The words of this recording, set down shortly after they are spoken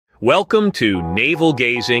Welcome to Naval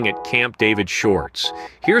Gazing at Camp David Shorts.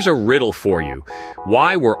 Here's a riddle for you.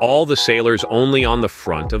 Why were all the sailors only on the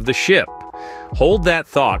front of the ship? Hold that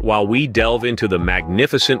thought while we delve into the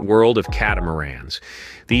magnificent world of catamarans.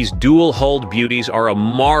 These dual-hulled beauties are a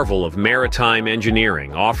marvel of maritime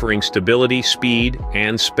engineering, offering stability, speed,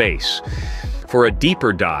 and space. For a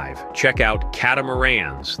deeper dive, check out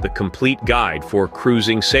Catamarans, the complete guide for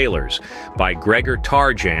cruising sailors, by Gregor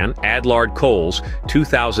Tarjan, Adlard Coles,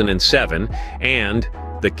 2007, and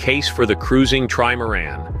The Case for the Cruising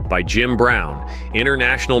Trimaran, by Jim Brown,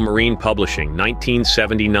 International Marine Publishing,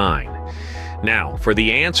 1979. Now, for the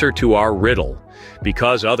answer to our riddle,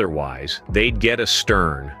 because otherwise, they'd get a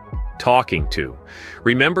stern talking to.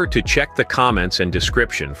 Remember to check the comments and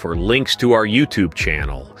description for links to our YouTube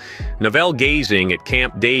channel, Naval Gazing at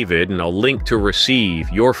Camp David, and a link to receive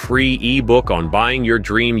your free ebook on buying your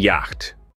dream yacht.